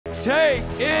Take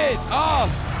it off.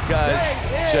 Guys,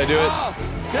 should I do it?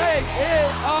 Take it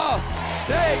off.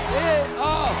 Take it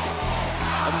off.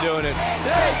 I'm doing it.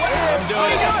 I'm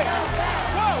doing it.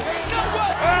 Whoa! No,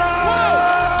 what? Whoa!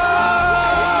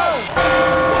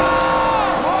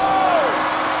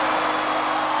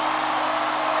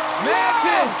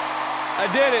 Mantis! I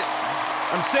did it.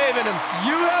 I'm saving him.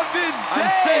 You have been saved.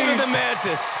 I'm saving the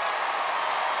Mantis.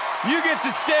 You get to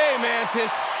stay,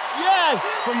 Mantis. Yes!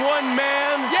 From one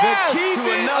man Yes! to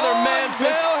another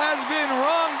Mantis. Bell has been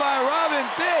rung by Robin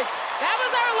Thicke. That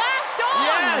was our last dawn.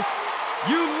 Yes!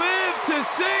 You live to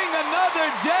sing another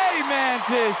day,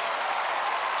 Mantis.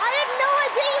 I had no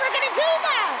idea you were gonna do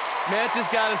that.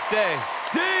 Mantis gotta stay.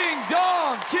 Ding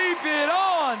dong, keep it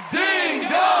on. Ding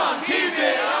dong, keep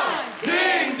it on.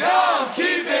 Ding dong,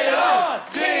 keep it on.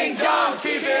 Ding dong,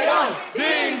 keep it on.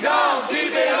 Ding dong,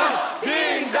 keep it on.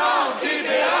 Ding dong, keep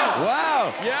it on.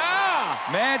 Wow. Yeah.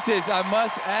 Mantis, I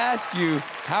must ask you,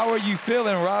 how are you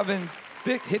feeling? Robin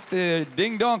Thicke hit the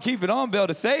ding dong, keep it on bell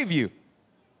to save you.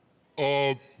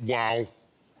 Wow.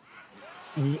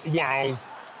 Wow.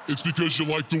 It's because you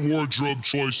like the wardrobe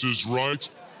choices, right?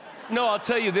 No, I'll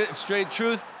tell you the straight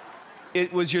truth.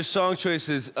 It was your song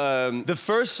choices. The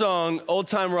first song, Old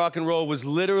Time Rock and Roll, was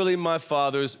literally my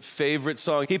father's favorite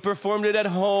song. He performed it at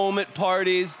home, at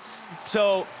parties.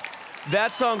 So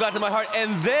that song got to my heart.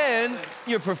 And then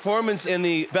your performance in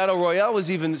the Battle Royale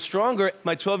was even stronger.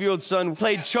 My 12-year-old son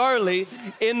played Charlie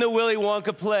in the Willy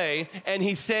Wonka play, and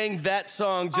he sang that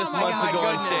song just months ago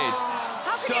on stage.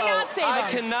 How can you not say I that?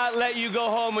 cannot let you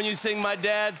go home when you sing my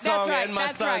dad's song and my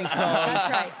son's song. That's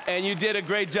right. And you did a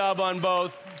great job on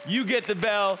both. You get the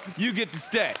bell, you get to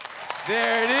stay.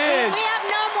 There it is. We have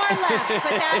no more left,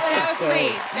 but that was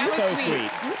sweet. That was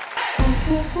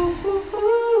sweet.